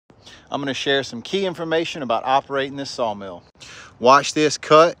I'm going to share some key information about operating this sawmill. Watch this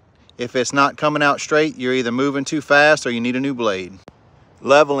cut. If it's not coming out straight, you're either moving too fast or you need a new blade.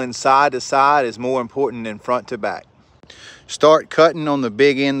 Leveling side to side is more important than front to back. Start cutting on the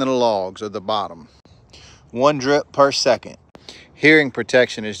big end of the logs or the bottom. 1 drip per second. Hearing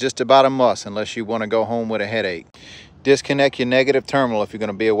protection is just about a must unless you want to go home with a headache. Disconnect your negative terminal if you're going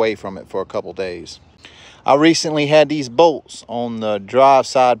to be away from it for a couple days. I recently had these bolts on the drive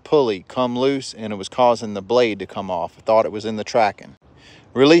side pulley come loose and it was causing the blade to come off. I thought it was in the tracking.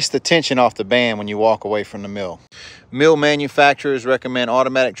 Release the tension off the band when you walk away from the mill. Mill manufacturers recommend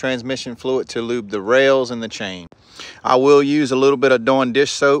automatic transmission fluid to lube the rails and the chain. I will use a little bit of Dawn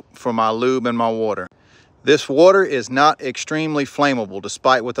dish soap for my lube and my water. This water is not extremely flammable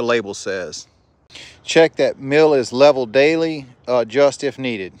despite what the label says. Check that mill is leveled daily, adjust if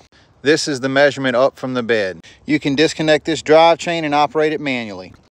needed. This is the measurement up from the bed. You can disconnect this drive chain and operate it manually.